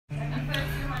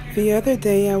The other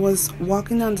day I was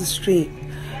walking down the street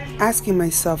asking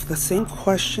myself the same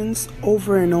questions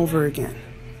over and over again.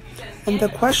 And the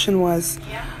question was,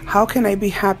 how can I be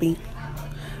happy?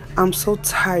 I'm so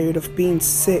tired of being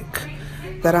sick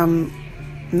that I'm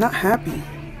not happy.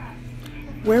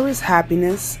 Where is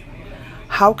happiness?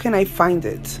 How can I find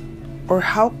it? Or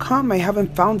how come I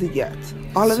haven't found it yet?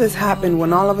 All of this happened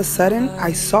when all of a sudden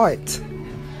I saw it.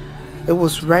 It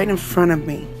was right in front of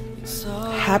me.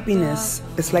 Happiness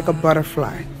is like a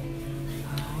butterfly.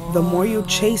 The more you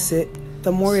chase it,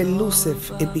 the more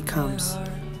elusive it becomes.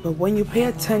 But when you pay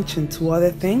attention to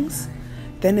other things,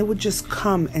 then it would just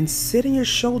come and sit on your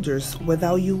shoulders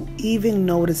without you even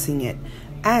noticing it,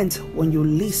 and when you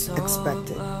least expect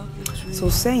it. So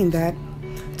saying that,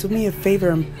 do me a favor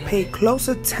and pay close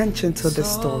attention to this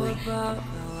story.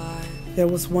 There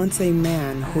was once a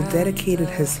man who dedicated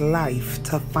his life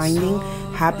to finding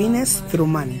happiness through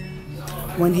money.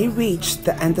 When he reached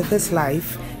the end of his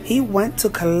life, he went to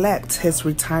collect his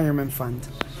retirement fund.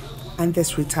 And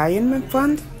this retirement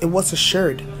fund, it was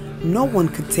assured no one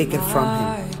could take it from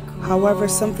him. However,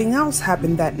 something else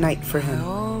happened that night for him.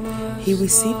 He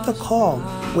received a call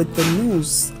with the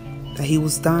news that he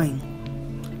was dying.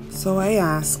 So I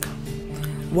ask,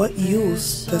 what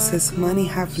use does his money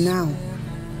have now?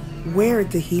 Where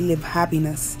did he live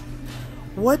happiness?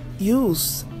 What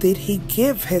use did he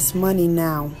give his money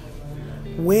now?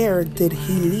 Where did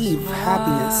he leave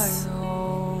happiness?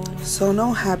 So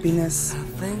no happiness.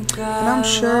 And I'm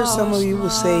sure some of you will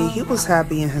say he was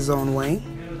happy in his own way.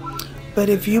 But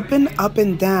if you've been up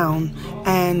and down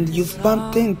and you've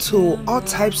bumped into all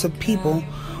types of people,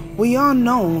 we all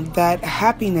know that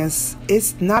happiness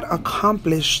is not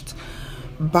accomplished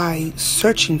by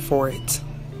searching for it.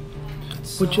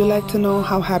 Would you like to know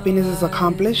how happiness is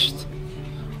accomplished?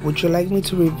 Would you like me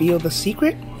to reveal the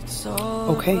secret?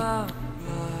 Okay.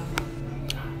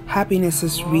 Happiness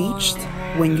is reached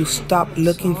when you stop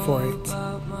looking for it.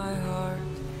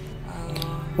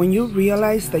 When you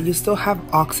realize that you still have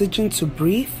oxygen to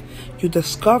breathe, you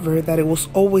discover that it was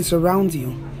always around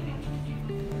you.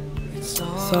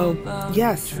 So,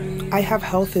 yes, I have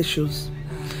health issues,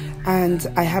 and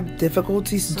I have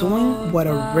difficulties doing what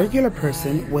a regular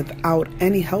person without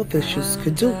any health issues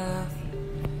could do.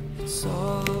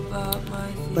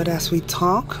 But as we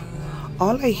talk,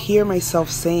 all I hear myself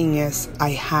saying is,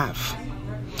 I have.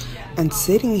 And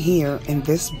sitting here in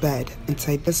this bed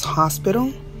inside this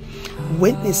hospital,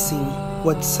 witnessing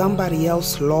what somebody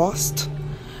else lost,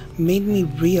 made me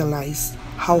realize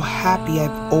how happy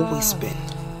I've always been.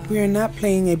 We are not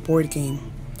playing a board game,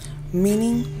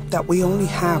 meaning that we only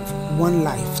have one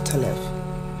life to live.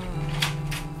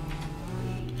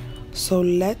 So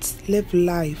let's live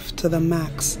life to the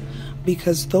max,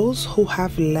 because those who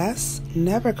have less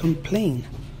never complain,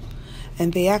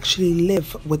 and they actually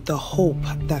live with the hope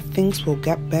that things will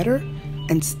get better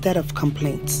instead of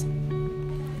complaints.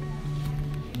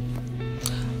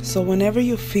 So whenever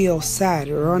you feel sad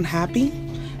or unhappy,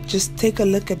 just take a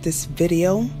look at this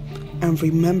video and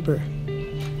remember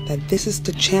that this is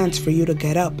the chance for you to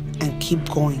get up and keep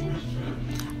going.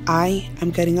 I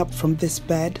am getting up from this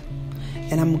bed,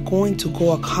 and I'm going to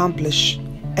go accomplish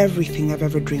everything I've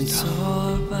ever dreamed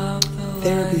of.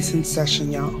 Therapy's in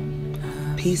session, y'all.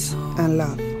 Peace and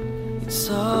love.